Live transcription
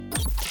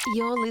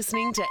You're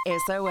listening to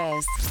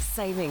SOS,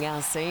 saving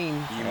our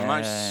scene. You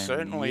most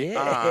certainly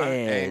are.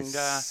 And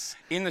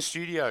in the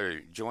studio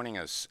joining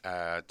us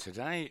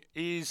today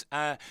is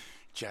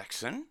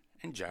Jackson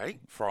and Jake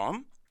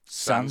from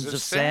Sons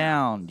of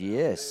Sound,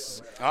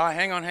 yes. Oh,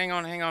 hang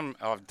on.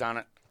 I've done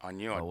it. I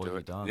knew I'd do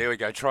it. There we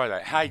go. Try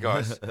that. Hey,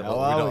 guys.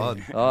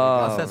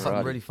 I said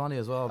something really funny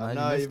as well, man.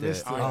 I know, you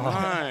missed it. I know.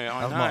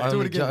 That was my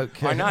only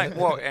joke. I know.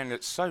 Well, and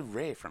it's so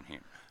rare from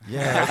him.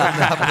 Yeah,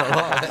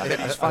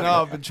 I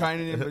know, I've been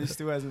training him, but he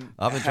still hasn't.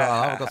 I've been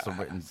trying. I've got some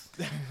written.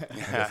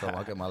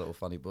 I'll get my little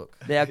funny book.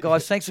 Now,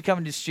 guys, thanks for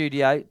coming to the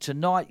studio.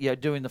 Tonight, you're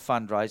doing the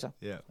fundraiser.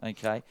 Yeah.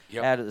 Okay.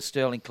 Yep. Out at the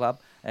Sterling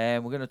Club.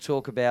 And we're going to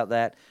talk about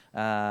that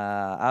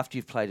after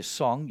you've played a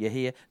song. You're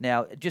here.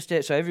 Now, just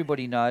so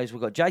everybody knows,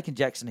 we've got Jake and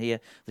Jackson here,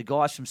 the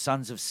guys from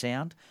Sons of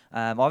Sound.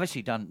 I've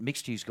actually done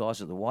mixed use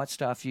guys at the White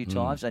Star a few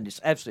times, and it's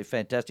absolutely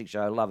fantastic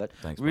show. I love it.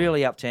 Thanks,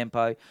 really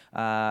up-tempo.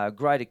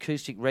 Great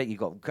acoustic. You've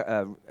got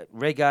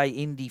reggae,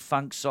 indie,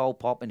 funk, soul,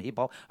 pop, and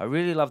hip-hop. I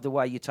really love the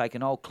way you take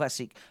an old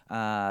classic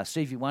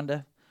Stevie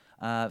Wonder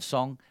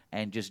song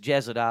and just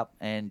jazz it up,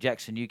 and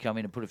Jackson, you come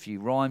in and put a few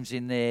rhymes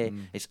in there.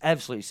 It's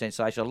absolutely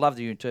sensational. I love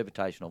your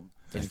interpretation of them.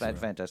 It's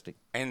fantastic.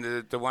 And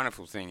the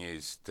wonderful thing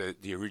is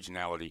the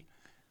originality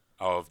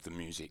of the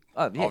music,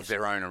 yes. of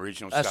their own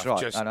original That's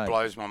stuff, right. just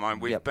blows my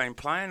mind. We've been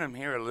playing them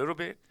here a little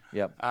bit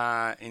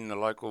in the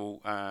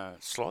local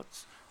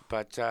slots.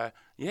 But,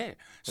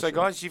 So,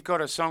 guys, you've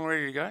got a song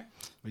ready to go?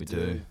 We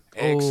do.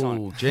 Excellent.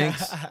 Oh,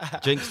 Jinx.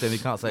 Then we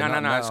can't say No,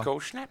 now. it's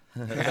called Snap.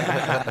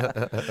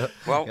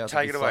 Well,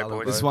 take it away,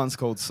 boys. This one's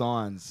called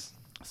Signs.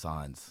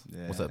 Signs.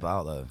 Yeah. What's it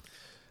about, though?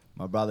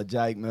 My brother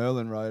Jake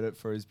Merlin wrote it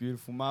for his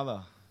beautiful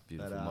mother.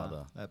 Beautiful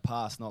mother. That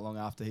passed not long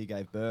after he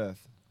gave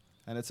birth.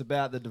 And it's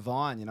about the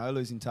divine,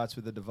 losing touch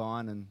with the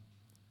divine and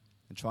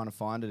trying to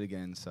find it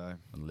again. So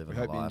And living we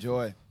hope a you life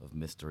enjoy. of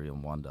mystery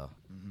and wonder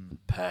and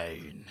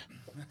pain.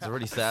 It's a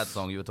really sad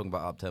song. You were talking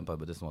about up-tempo,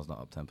 but this one's not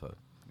up-tempo.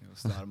 We'll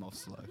start them off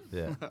slow.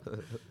 Yeah.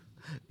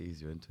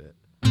 Ease you into it.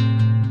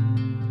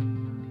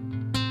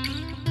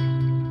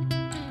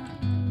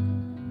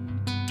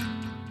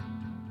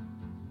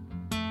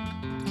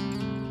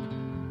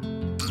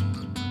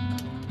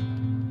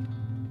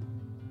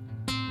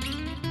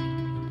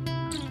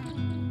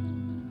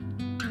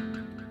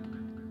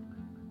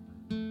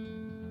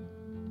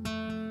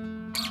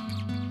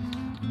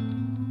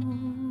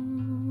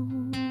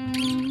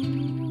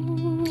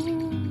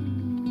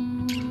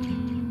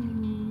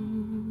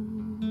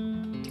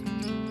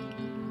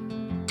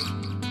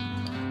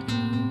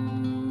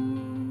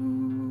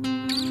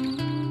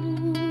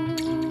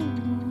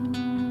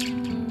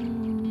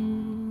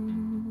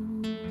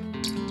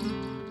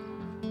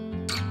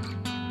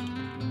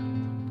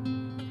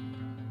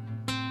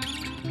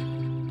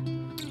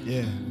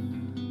 Yeah.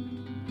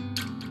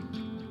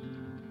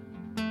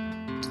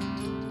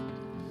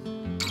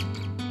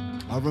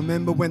 I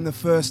remember when the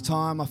first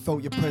time I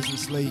felt your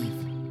presence leave.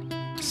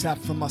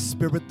 Sapped from my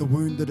spirit the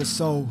wound of the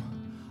soul.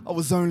 I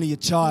was only a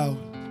child.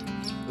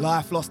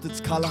 Life lost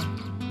its colour.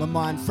 My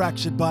mind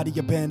fractured by the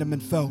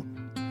abandonment felt.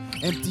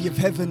 Empty of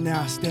heaven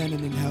now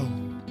standing in hell.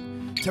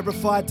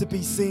 Terrified to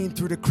be seen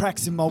through the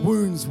cracks in my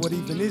wounds. What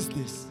even is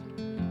this?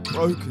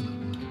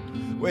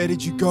 Broken. Where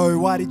did you go?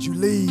 Why did you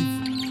leave?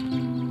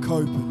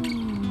 Coping.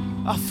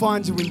 I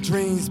find you in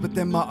dreams, but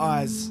then my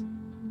eyes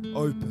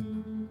open.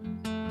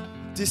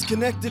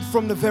 Disconnected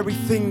from the very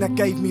thing that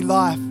gave me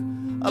life.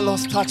 I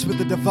lost touch with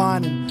the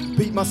divine and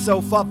beat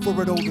myself up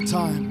for it all the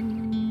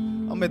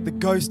time. I met the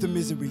ghost of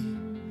misery,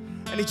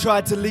 and he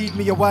tried to lead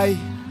me away.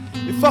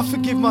 If I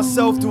forgive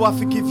myself, do I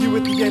forgive you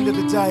at the end of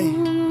the day?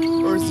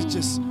 Or is it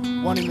just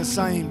one and the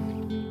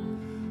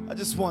same? I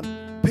just want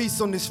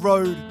peace on this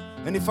road,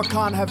 and if I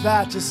can't have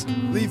that, just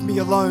leave me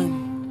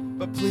alone.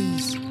 But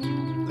please,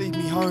 lead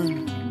me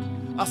home.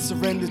 I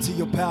surrender to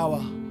your power.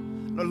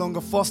 No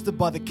longer fostered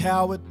by the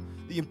coward,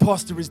 the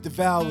imposter is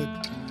devoured.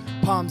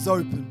 Palms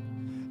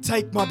open,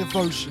 take my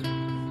devotion.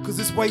 Cause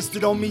it's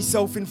wasted on me,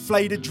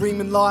 self-inflated,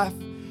 dreaming life.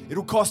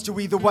 It'll cost you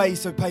either way,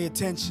 so pay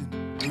attention.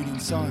 Reading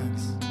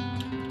signs.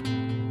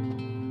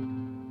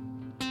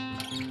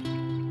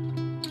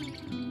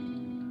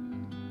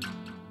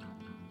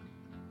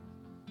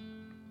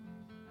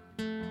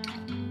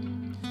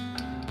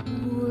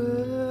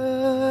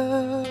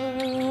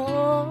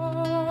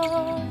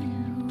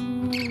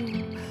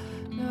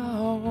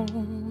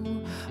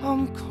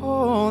 I'm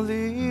calling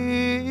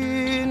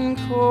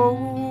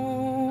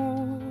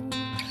cold,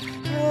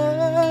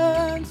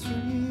 hands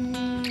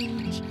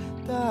reach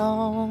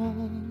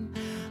down,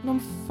 and I'm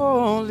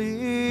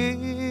falling,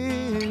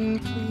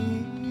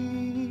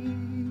 please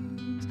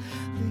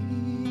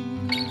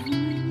leave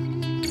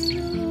me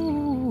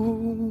alone.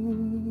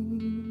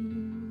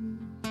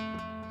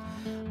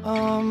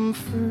 I'm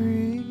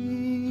free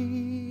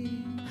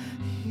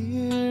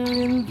here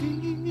in the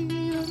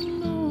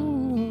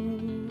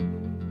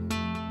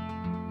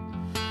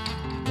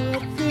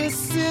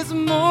this is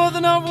more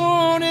than I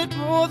wanted,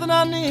 more than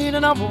I need,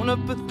 and I wanna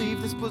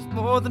believe this was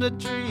more than a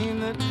dream,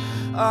 that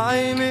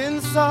I'm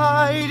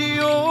inside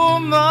your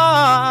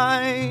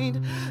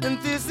mind. And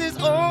this is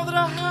all that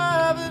I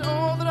have and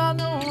all that I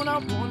know. And I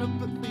wanna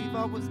believe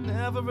I was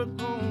never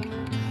alone.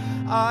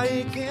 And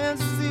I can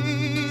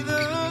see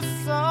the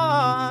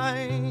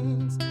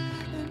signs.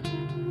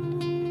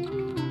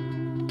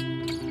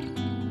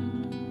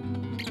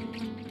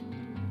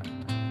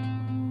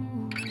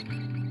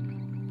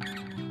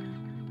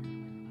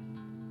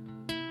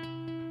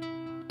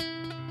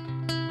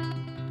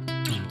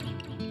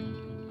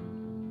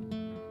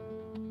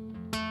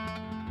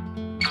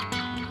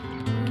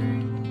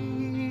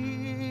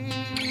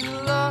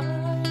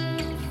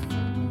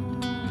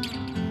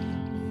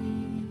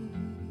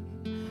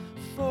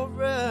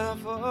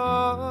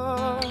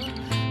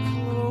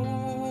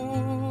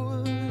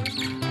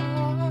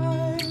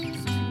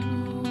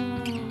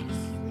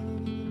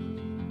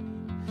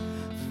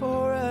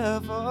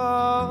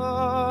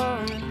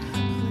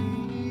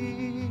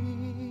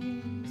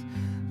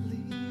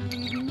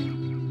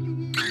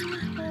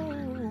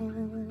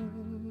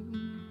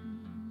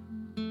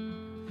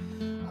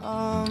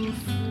 I'm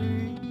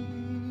free,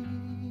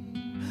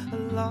 a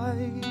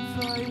life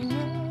I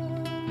never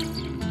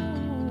knew.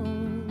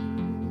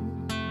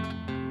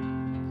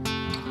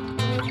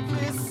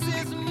 This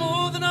is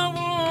more than I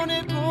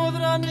wanted, more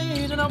than I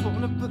need, and I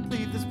wanna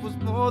believe this was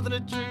more than a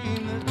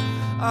dream. That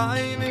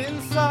I'm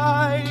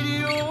inside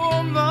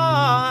your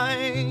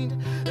mind,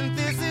 and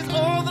this is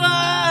all that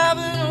I have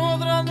and all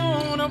that I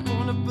know. And I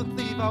wanna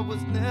believe I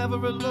was never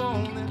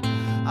alone. And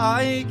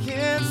I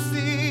can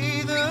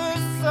see the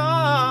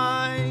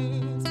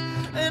signs,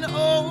 and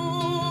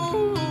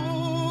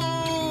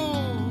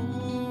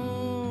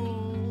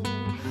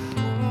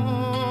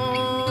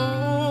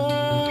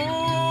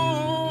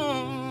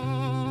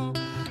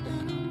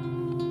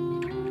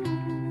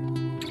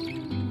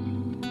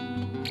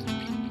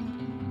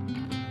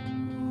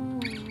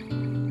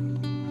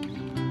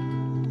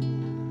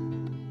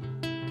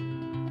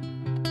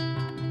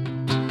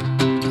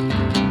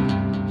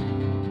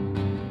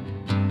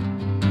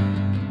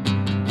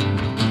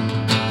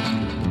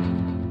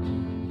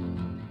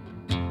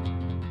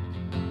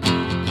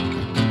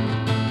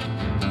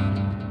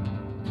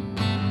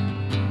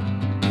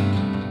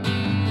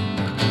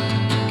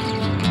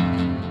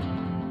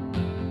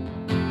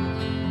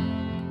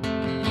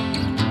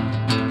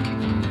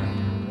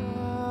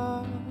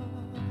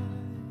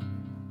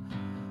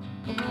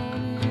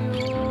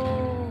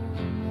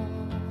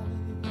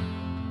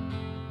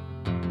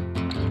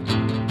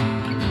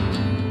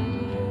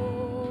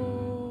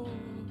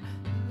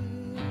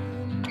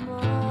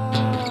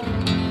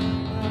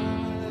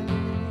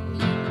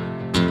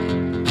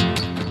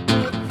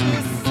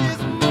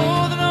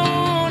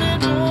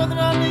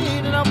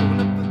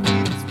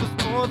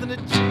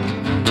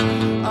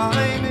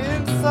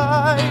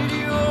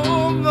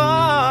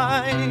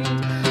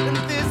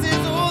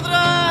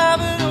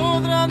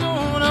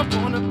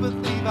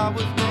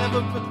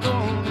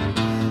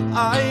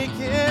I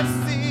can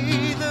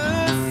see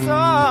the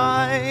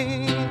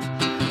signs,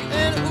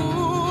 and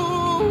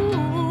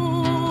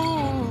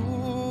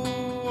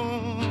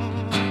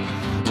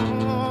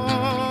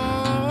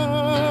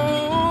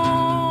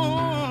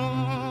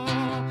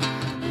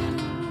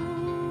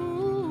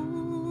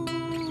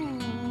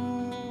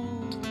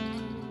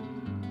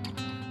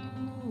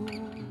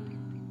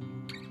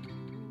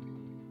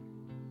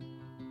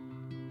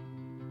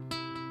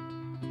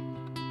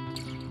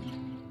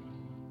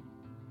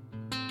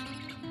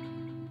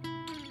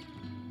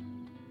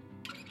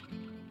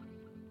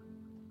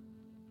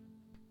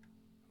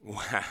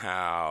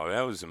Wow,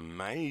 that was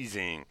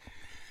amazing.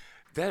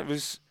 That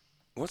was,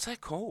 what's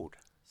that called?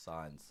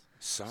 Signs.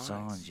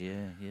 Signs,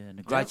 yeah. And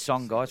a great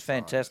song, guys.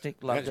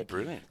 Fantastic. Loved That's it.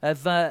 brilliant.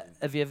 Has that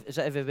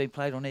ever been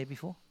played on air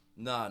before?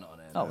 No, not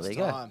there. Oh, well, there you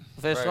go. time.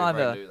 First Very time.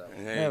 brand new, that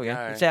one. There we go.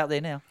 It's out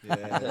there now.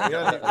 Yeah,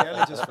 we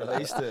only just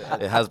released it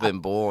at It has been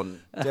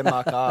born.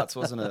 Denmark Arts,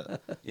 wasn't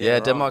it? Yeah,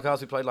 right. Denmark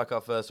House, we played like our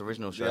first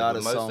original show. We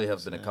artist mostly have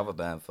songs, been a yeah. cover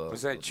band for.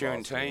 Was that for Tune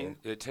last year. Teen,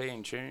 the Tea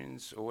and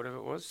Tunes, or whatever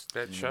it was,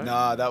 that show?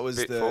 No, that was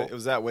Bit full? it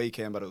was that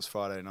weekend, but it was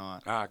Friday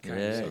night. Ah, okay,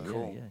 Yeah, so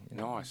cool.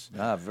 yeah. Nice.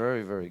 Ah,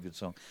 very, very good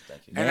song.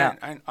 Thank you. Now-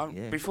 And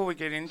yeah. before we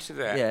get into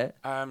that, Yeah.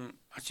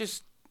 I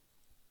just,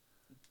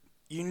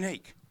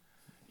 unique.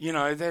 You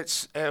know,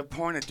 that's a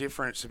point of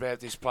difference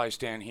about this place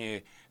down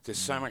here. There's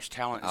so much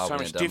talent, so Albany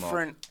much and Denmark.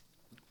 different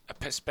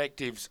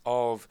perspectives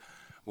of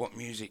what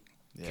music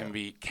Yeah.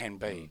 can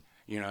be.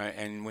 You know,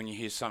 and when you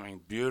hear something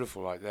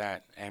beautiful like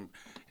that, and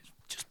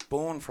it's just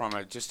born from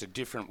just a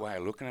different way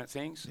of looking at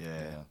things,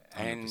 Yeah,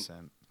 and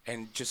 100%.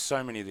 and just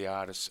so many of the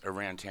artists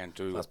around town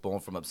do. That's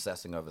born from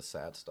obsessing over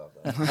sad stuff.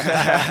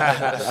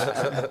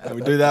 And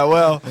we do that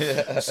well.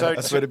 So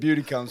That's where the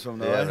beauty comes from,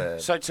 though. Yeah, eh? man.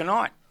 So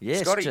tonight,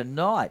 Yes, Scotty,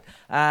 tonight.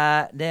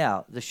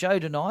 Now, the show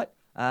tonight,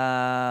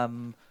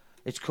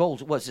 it's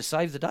called, what's it,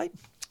 Save the Date?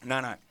 no,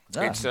 No.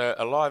 it's a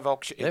live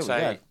auction. There It's we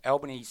a go.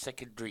 Albany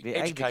Secondary The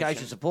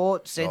Education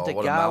Support Centre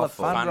what a Gala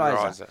mouthful.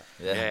 fundraiser.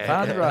 Yeah.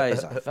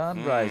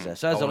 Fundraiser.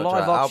 So there's a I wanna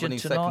live try auction Albany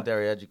tonight.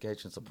 Secondary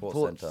Education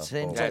Support Centre.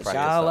 Centre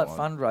Gala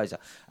fundraiser.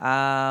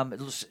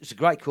 It's a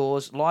great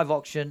cause. Live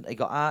auction. They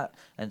got art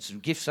and some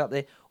gifts up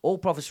there. All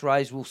profits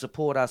raised will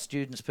support our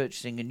students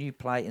purchasing a new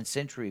play and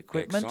sensory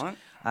equipment. Excellent.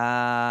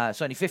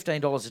 It's only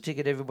 $15 a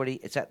ticket, everybody.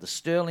 It's at the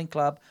Sterling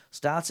Club.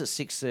 Starts at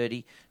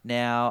 6:30.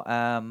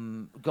 Now,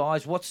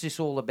 guys, what's this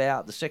all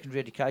about? The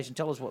secondary education.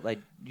 Tell us what they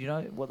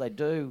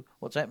do.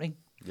 What's happening?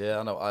 Yeah,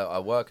 I know. I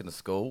work in the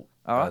school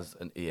All right. as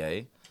an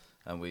EA,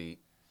 and we.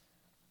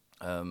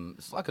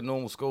 It's like a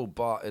normal school,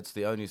 but it's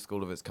the only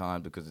school of its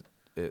kind because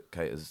it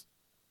caters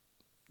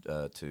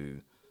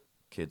to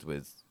kids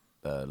with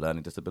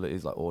learning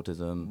disabilities like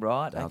autism,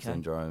 Right, Down okay.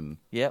 syndrome,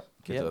 Yep.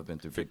 kids that have been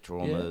through big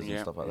traumas and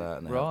Yeah. stuff like that,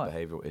 and they Right.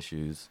 have behavioural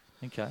issues.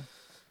 Okay.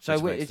 So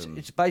Which makes it's them-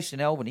 it's based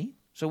in Albany.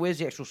 So where's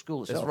the actual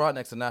school itself? It's right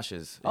next to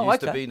Nash's. It Oh,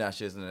 used to okay. be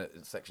Nash's, and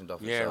it's sectioned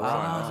off Yeah, itself.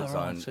 right. It's its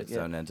right. own, So, its yeah.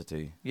 own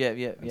entity. Yeah,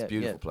 yeah, It's yeah. a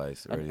beautiful yeah.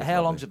 place. It And really is how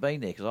lovely. long's it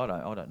been there? Because I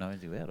don't know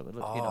anything about it. But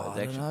look, Oh, the I don't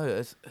actual- know.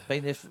 It's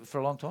been there for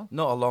a long time.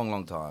 not a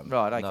long time.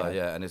 Right, No, okay.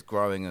 yeah, and it's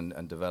growing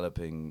and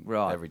developing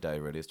Right. every day.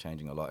 Really, it's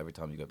changing a lot. Every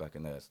time you go back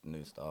in there, it's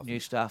new stuff. New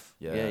stuff.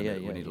 Yeah, yeah, and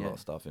yeah. we need yeah. a lot of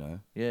stuff, you know.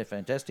 Yeah,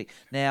 fantastic.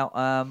 Now,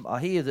 I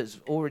hear there's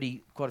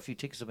already quite a few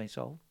tickets have been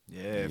sold.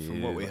 Yeah,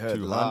 from what we Yeah, heard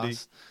 200.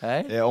 last.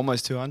 Hey? Yeah,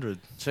 almost 200.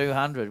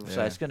 200. So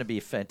Yeah. it's going to be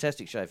a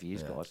fantastic show for you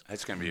Yeah. guys.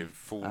 That's going to be a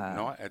full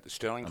night at the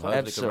Sterling And Club.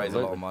 hopefully can raise a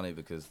lot Absolutely. of money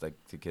because the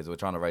kids we're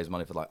trying to raise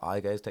money for like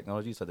eye gaze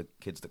technology, so the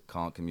kids that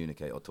can't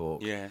communicate or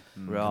talk, Yeah.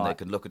 and they Right.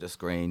 can look at the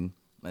screen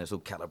and it's all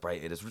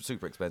calibrated. It's a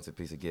super expensive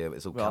piece of gear, but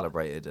it's all Right.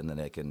 calibrated, and then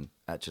they can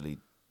actually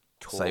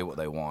say Talk. what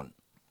they want.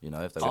 You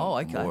know, if they Oh,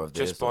 want okay. more of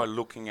this, Just by or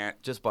looking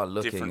at. just by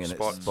looking, different and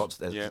spots. it spots,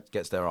 Yeah.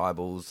 gets their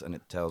eyeballs, and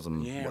it tells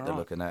them Yeah, what they're right.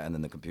 looking at, and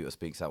then the computer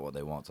speaks out what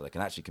they want, so they can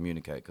actually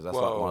communicate. Because that's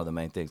Whoa. like one of the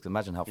main things. 'Cause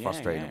imagine how Yeah,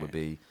 frustrating yeah. it would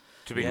be.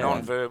 To be Yeah.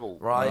 non-verbal.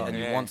 Right, Oh, and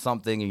you yeah. want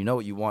something, and you know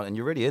what you want, and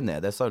you're really in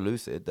there. They're so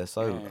lucid, they're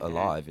so Yeah, yeah.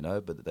 alive, you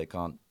know, but they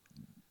can't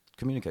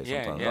communicate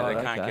Yeah, sometimes. yeah, Right,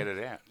 they can't okay. get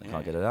it out. They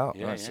can't get it out.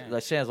 Yeah, Right, yeah.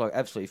 That sounds like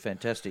absolutely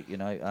fantastic,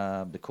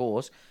 the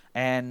cause.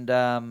 And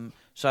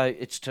so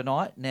it's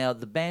tonight. Now,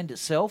 the band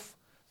itself,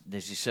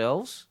 there's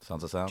yourselves,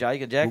 Sons of Sound.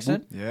 Jake and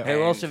Jackson. Yeah.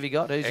 Who else And have you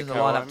got? Who's in the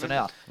Echo lineup Omen.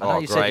 tonight? I Oh, know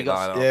you said you great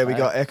got. lineup. Yeah, we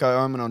got Echo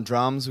Omen on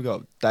drums. We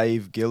got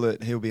Dave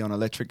Gillett. He'll be on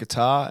electric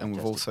guitar, and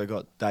we've also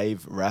got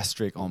Dave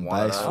Rastrick on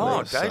Wow. bass. for Oh,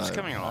 us, Dave's so-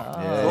 coming along.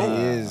 Yeah,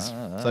 he is.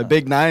 So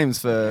big names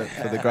for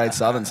the Great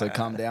Southern. So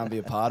come down, be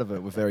a part of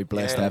it. We're very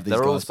blessed to have these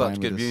They're all guys such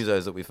playing good with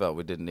us. musos that we felt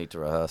we didn't need to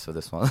rehearse for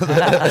this one.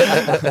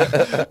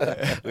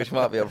 Which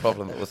might be a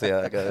problem, but we'll see how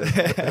it goes.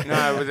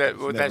 No, but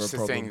never that's a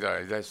the thing,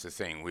 problem. though. That's the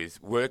thing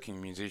with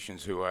working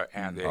musicians who are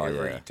out there Oh,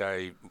 every yeah.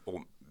 day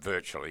or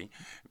virtually,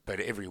 but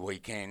every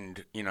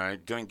weekend,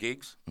 doing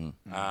gigs.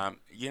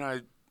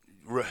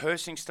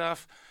 Rehearsing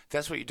stuff.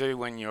 That's what you do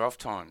when you're off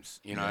times,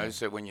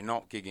 So when you're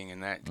not gigging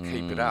and that,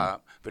 keep it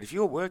up. But if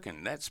you're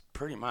working, that's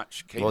pretty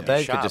much keeping Well, it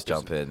Dave sharp, could just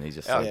isn't jump it? in. He's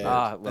just Oh, so yeah.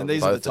 good. Well, And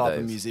these are the both type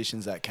of Daves.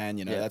 musicians that can,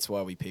 Yeah. that's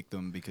why we picked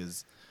them,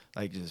 because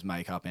they can just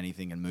make up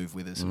anything and move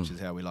with us, which is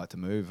how we like to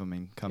move. I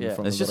mean, coming Yeah.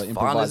 from It's a just lot of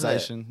fun, isn't it?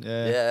 improvisation.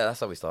 Yeah, that's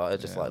how we started.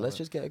 Just Yeah, like, I let's love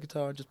just get a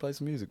guitar and just play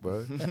some music,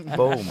 bro.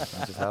 Boom. It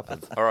just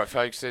happens. All right,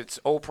 folks, it's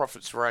all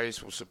profits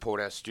raised will support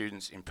our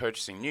students in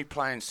purchasing new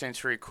play and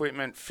sensory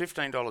equipment,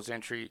 $15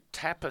 entry,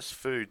 tapas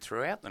food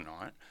throughout the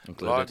night,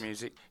 Included. live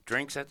music,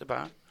 drinks at the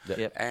bar.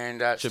 Yep.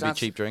 And Should be starts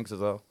cheap drinks as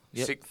well.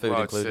 Yep. Food it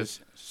included.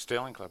 says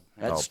Sterling Club.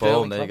 At Oh,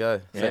 Sterling boom, there you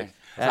Club. go. Yeah.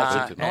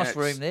 And Nice it's-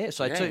 room there.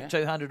 So yeah, yeah.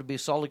 200 would be a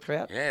solid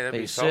crowd. Yeah, that'd But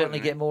be you solid, certainly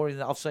yeah. get more in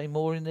there. I've seen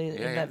more in there Yeah,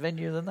 in yeah. that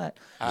venue than that.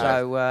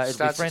 So it'll be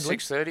starts at friendly.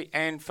 6:30.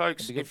 And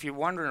folks, if you're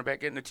wondering about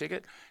getting a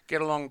ticket,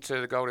 get along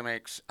to the Gold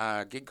MX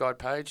gig guide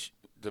page.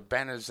 The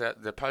banners,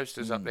 the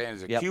posters up there.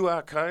 There's a Yep.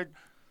 QR code.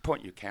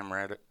 Point your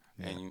camera at it,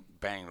 and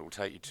bang, it'll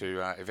take you to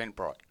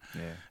Eventbrite.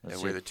 Yeah.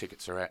 That's where it. the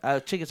tickets are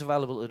at. Tickets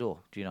available at the door.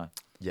 Do you know?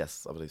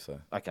 Yes, I believe so.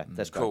 Okay,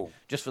 that's great. Cool.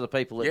 Just for the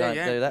people that Yeah, don't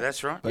yeah, do that.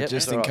 that's right. But Yep,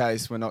 just that's in all right.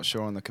 case, we're not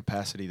sure on the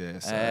capacity there.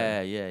 So Yeah,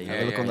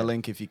 have a look yeah, on the yeah.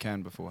 link if you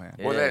can beforehand.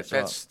 Yeah, Well, that's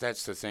right.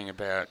 that's the thing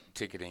about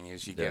ticketing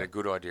is you get Yeah. a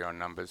good idea on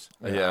numbers.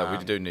 Yeah,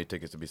 we do need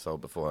tickets to be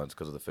sold beforehand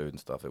because of the food and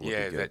stuff. It would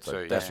Yeah, be good. that So too,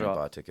 yeah. definitely That's right.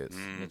 buy tickets.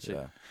 That's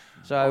yeah. it.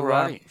 So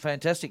Alrighty.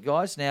 fantastic,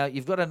 guys. Now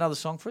you've got another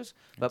song for us,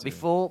 but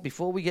before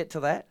we get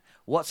to that,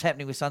 what's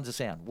happening with Sons of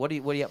Sound? What are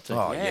you up to?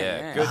 Oh, Yeah, yeah,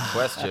 yeah. good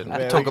question.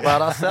 Yeah, Talk we-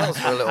 about ourselves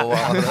for a little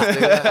while. Let's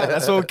do that.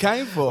 That's what it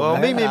came for. Well,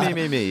 man.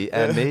 me,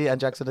 and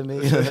Jackson and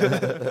me.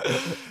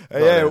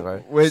 Yeah,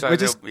 Right. we're So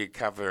just there'll be a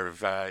cover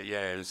of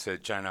it's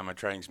Joan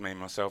Armatrading's Me,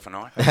 Myself and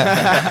I.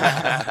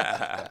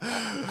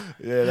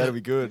 yeah, that'll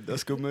be good.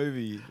 That's a good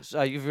movie.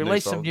 So you've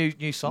released some song.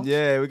 new songs.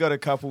 Yeah, we got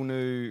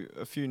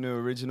a few new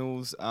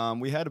originals.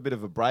 We had a bit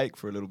of a break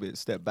for a little bit,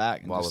 step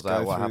back, and Why just was that?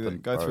 go What through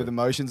happened, go bro? through the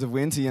motions of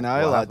winter. You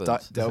know, What like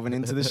happened? delving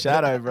into the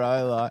shadow,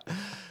 bro. Like,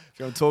 if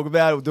you want to talk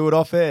about it, we'll do it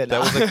off air. There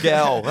was a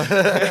girl.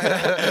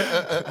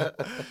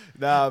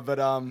 Nah, but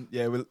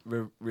yeah,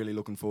 we're really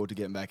looking forward to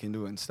getting back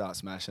into it and start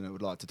smashing it.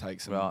 We'd like to take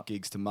some Right.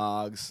 gigs to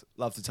Margs.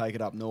 Love to take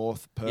it up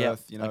north, Perth, Yep,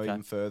 okay. okay.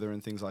 even further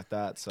and things like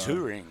that. So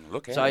Touring,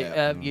 look out. So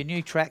Yeah. your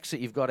new tracks that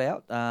you've got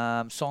out,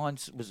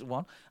 Signs was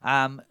one.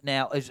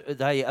 Now, are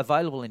they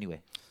available anywhere?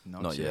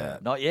 Not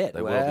yet. Not yet.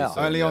 They will be Wow.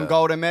 soon. Only on Yeah.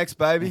 Gold MX,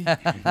 baby.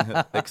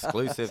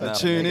 Exclusive So now.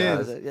 tune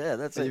in. Yeah,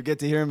 that's So you it. get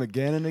to hear him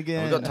again and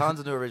again. And we've got tons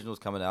of new originals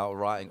coming out,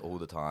 writing all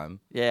the time.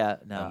 Yeah,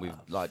 no. And we've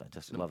like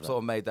fantastic. Love sort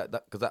of made that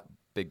because that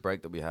big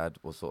break that we had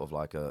was sort of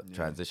like a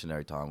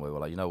transitionary time where we're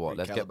like, you know what,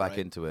 let's get back Recalibrate.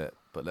 into it,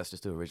 but let's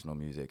just do original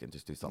music and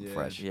just do something Yeah.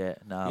 fresh. Yeah,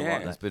 no, I Yeah.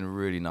 like And it's that. been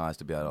really nice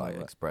to be able to like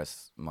Love it.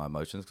 express my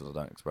emotions because I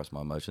don't express my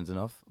emotions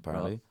enough,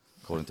 apparently,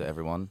 according to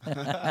everyone.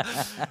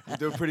 You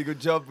do a pretty good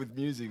job with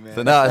music, man.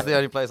 So no, it's the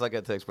only place I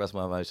get to express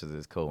my emotions.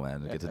 It's cool,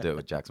 man. I get to do it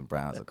with Jackson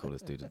Brown's the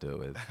coolest dude to do it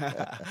with.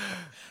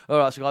 All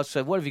right, so guys,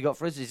 so what have you got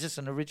for us? Is this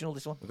an original,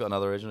 this one? We've got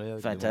another original, yeah.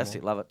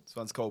 Fantastic, love it. This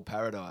one's called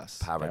Paradise.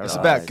 Paradise. It's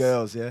about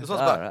girls, yeah. This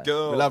one's All about right.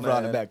 girls. We love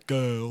writing man. about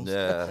girls.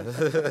 Yeah.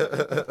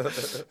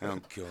 Oh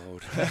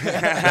God. Take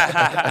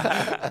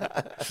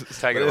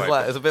But it it's away.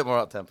 like it's a bit more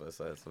up tempo,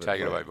 so it's a bit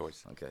Take it more- away,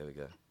 boys. Okay, here we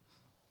go.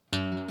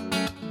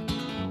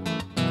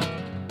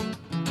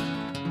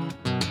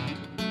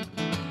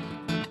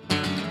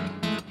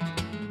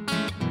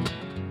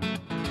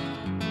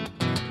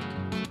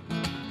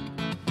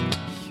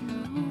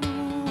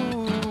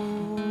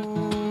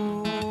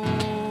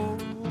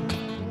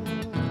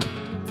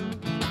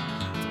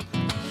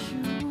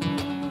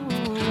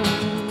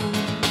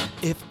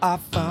 If I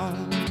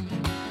found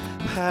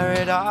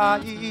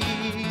paradise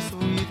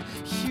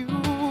with you,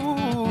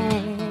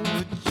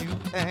 would you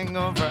hang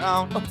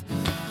around?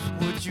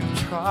 Would you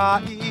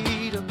try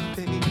to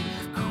play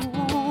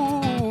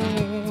cool?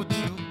 Would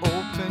you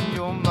open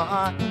your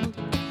mind?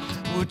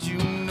 Would you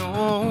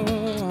know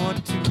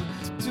what to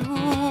do?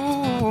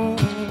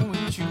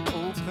 Would you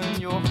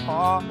open your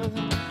heart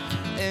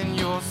and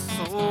your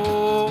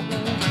soul?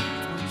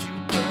 Would you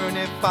burn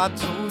if I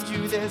told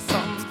you there's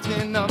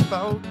something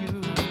about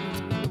you?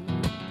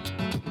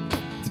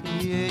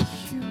 Yeah,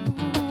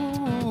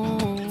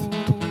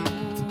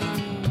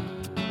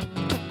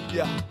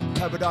 Yeah,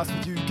 paradise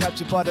with you,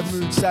 captured by the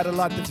mood,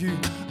 satellite the view.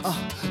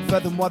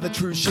 Fathom why the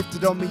truth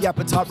shifted on me,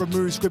 appetite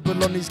removed.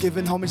 Scribble on these,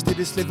 giving homage to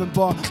this living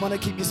bar. Wanna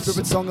keep your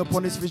spirit song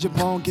upon this vision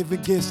palm, giving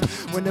gifts.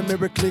 When the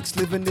mirror clicks,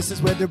 living, this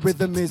is where the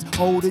rhythm is.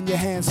 Holding your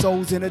hand,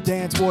 souls in a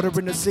dance, water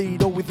in the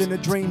seed, or within a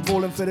dream,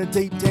 falling for the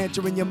deep,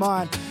 dancer in your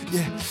mind.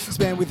 Yeah,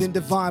 span within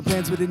divine,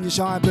 plans within your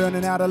shine,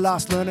 burning out of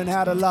lust, learning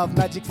how to love.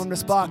 Magic from the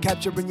spark,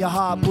 capturing your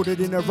heart, put it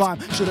in a rhyme.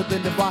 Should have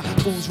been divine,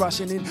 fools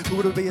rushing in,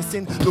 would it be a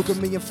sin? Look at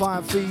me and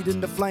find,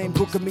 feeding the flame,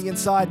 cooking me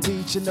inside,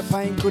 teaching the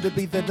pain. Could it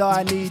be that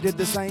I needed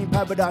the same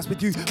paradise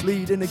with you,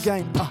 bleeding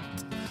again,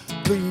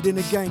 bleeding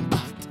again.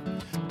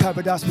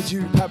 Paradise with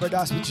you,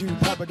 paradise with you,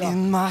 paradise.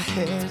 in my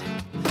head,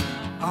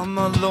 I'm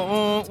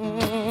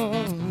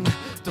alone.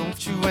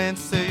 Don't you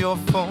answer your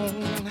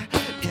phone.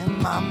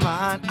 In my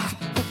mind, I'm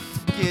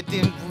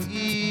getting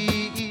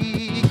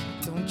weak.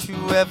 Don't you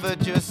ever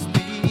just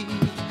speak.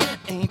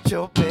 Ain't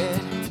your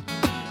bed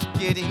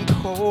getting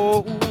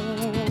cold?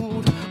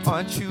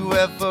 Aren't you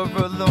ever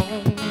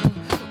alone?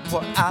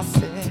 What I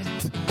said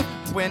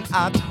when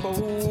I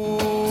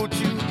told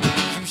you,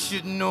 you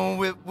should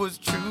know it was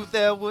true.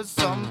 There was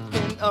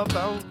something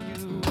about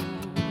you.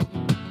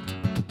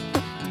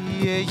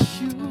 Yeah,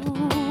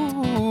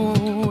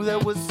 you. There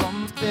was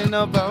something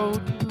about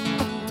you.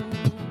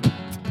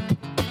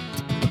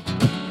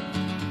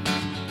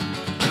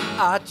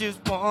 I just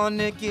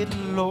wanna get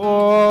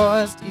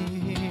lost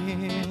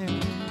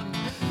in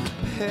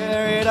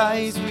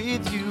paradise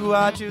with you.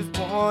 I just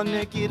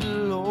wanna get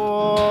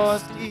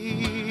lost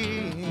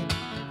in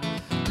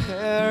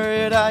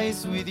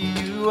paradise with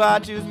you. I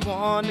just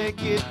wanna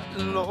get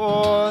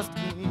lost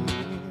in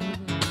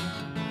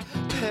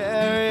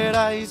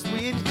paradise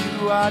with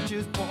you. I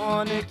just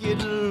wanna get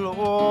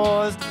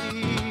lost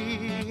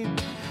in,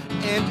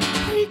 and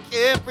we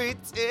can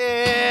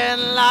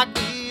pretend like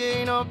we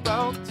ain't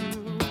about to.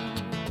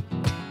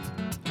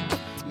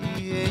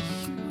 Yeah,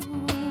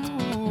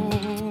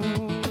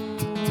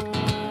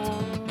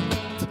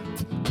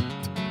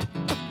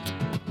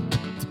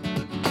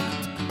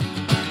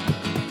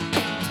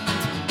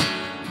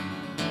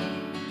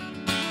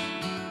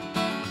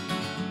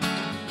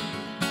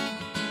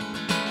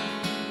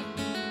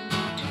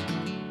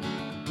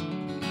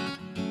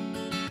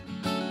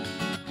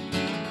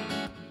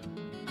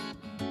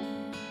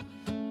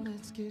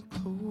 let's get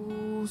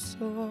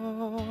closer.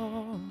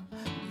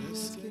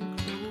 Let's get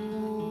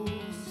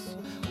closer.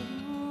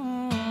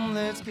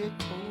 Let's get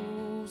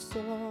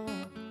closer.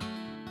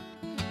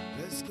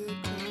 Let's get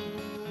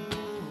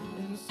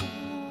And so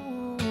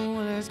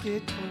let's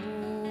get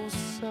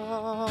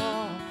closer.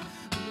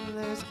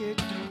 Let's get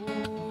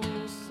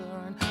closer.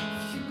 And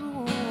you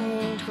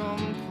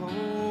come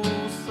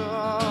closer.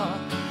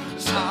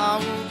 I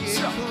will get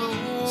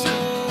close.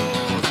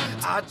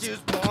 I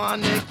just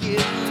wanna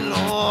get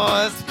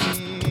lost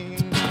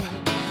in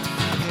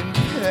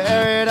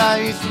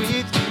paradise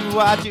with you.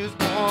 I just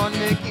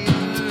wanna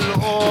get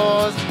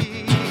lost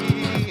in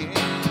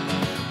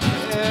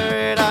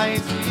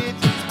paradise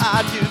with you. I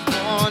just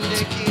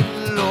wanna get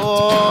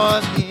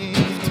lost in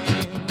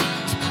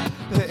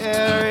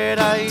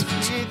paradise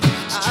with you.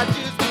 I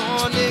just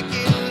wanna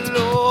get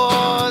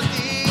lost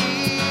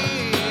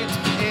in,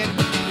 and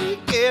we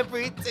get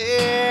here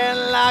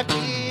pretend like we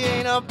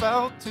ain't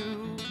about to.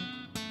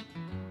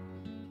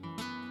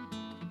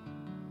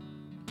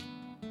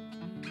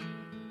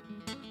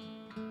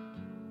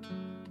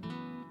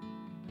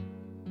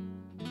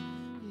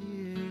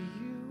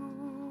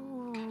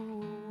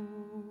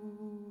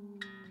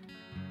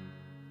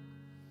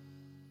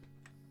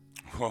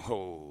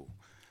 Whoa.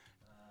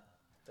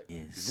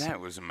 Yes. That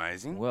was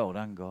amazing. Well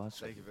done, guys.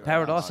 Thank you very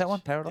Paradise, much. that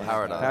one? Paradise?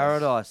 Paradise.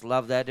 Paradise.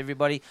 Love that,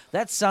 everybody.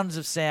 That's Sons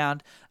of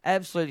Sound.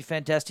 Absolutely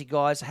fantastic,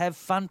 guys. Have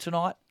fun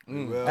tonight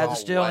at the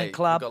Sterling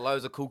Club. We've got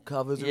loads of cool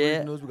covers, Yeah,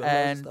 originals. We've got loads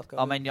of and stuff I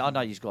coming. mean, I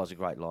know you guys are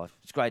great live.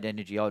 It's great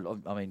energy. I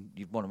mean,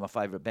 you're one of my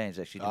favourite bands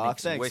actually. To Oh,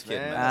 mix. thanks, wicked,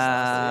 man.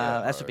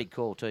 man. That's a big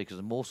call too, because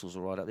the morsels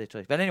are right up there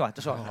too. But anyway,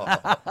 that's all right.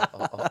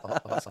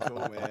 That's cool,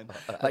 man.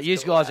 But you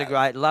guys are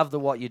great. Love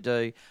what you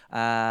do.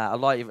 I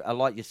like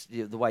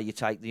the way you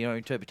take your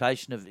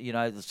interpretation of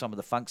some of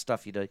the funk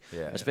stuff you do.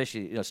 Yeah.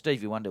 Especially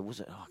Stevie Wonder was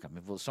it? Oh, I can't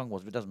remember what the song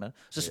was, but it doesn't matter.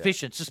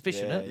 Suspicion,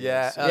 Yeah, eh?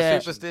 Yeah, Yeah.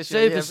 Superstition.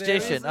 Yeah,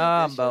 Superstition. very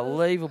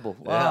Unbelievable.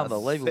 Yeah,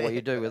 Unbelievable what sick.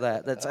 you do with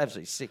that. That's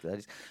absolutely sick, that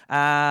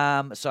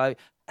is. So,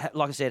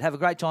 like I said, have a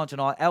great time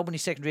tonight. Albany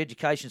Secondary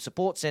Education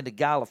Support Centre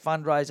Gala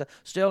Fundraiser.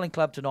 Sterling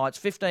Club tonight. It's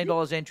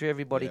 $15 entry,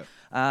 everybody.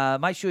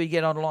 Make sure you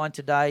get online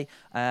today.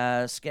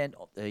 Scan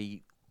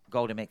the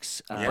Gold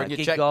MX Bring your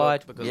gig checkbook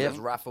guide. because Yep. there's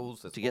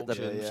raffles. There's To get the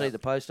auctions. see the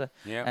poster.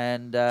 Yeah.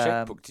 And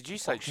Checkbook. Did you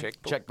say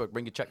checkbook? Checkbook.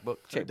 Bring your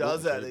checkbook. Who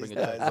does that Bring these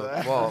your days? checkbook.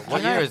 eh? Well,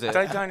 what year is it?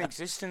 They don't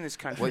exist in this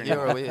country. What year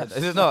anymore. are we in?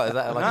 Is it not? Is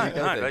that like a UK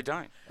No, thing? they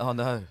don't. Oh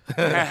no.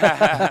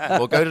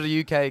 Well, go to the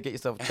UK, get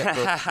yourself a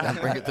checkbook,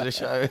 and bring it to the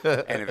show.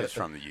 And if it's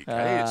from the UK,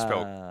 it's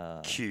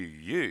spelled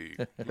QU.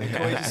 Can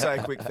we just say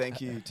a quick thank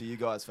you to you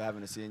guys for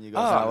having us in? You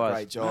guys Oh, have no a worries.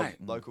 great job. Mate.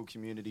 Local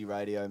community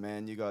radio,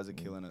 man. You guys are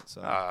killing it.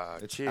 So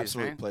it's cheers,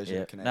 absolute man. pleasure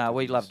to connect. No, with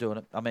we yous. love doing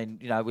it. I mean,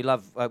 we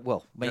love,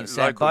 me and The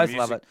Sam local both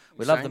love music it.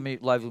 We love the scene.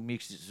 local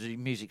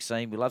music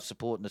scene. We love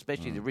supporting,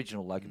 especially the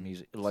original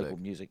local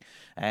music.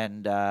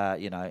 And,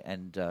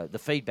 the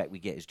feedback we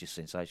get is just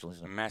sensational,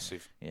 isn't it?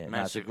 Massive. Yeah, no,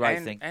 massive. it's a great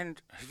and, thing.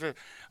 And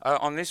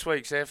on this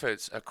week's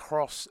efforts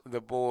across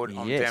the board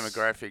on Yes.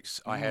 demographics,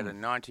 I had a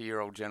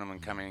 90-year-old gentleman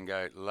come in and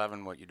go,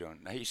 loving what you're doing.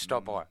 He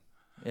stopped by.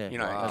 Yeah. You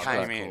know, Wow, he came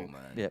that's in, cool,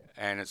 man. Yeah.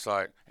 and it's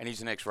like, and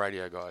he's an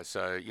ex-radio guy,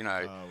 so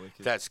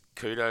wicked. that's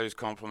kudos,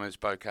 compliments,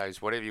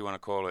 bouquets, whatever you want to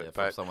call it. Yeah,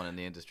 from but someone in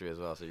the industry as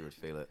well, so you would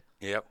feel it.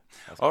 yep.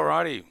 That's cool.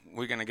 Alrighty,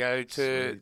 we're going to go to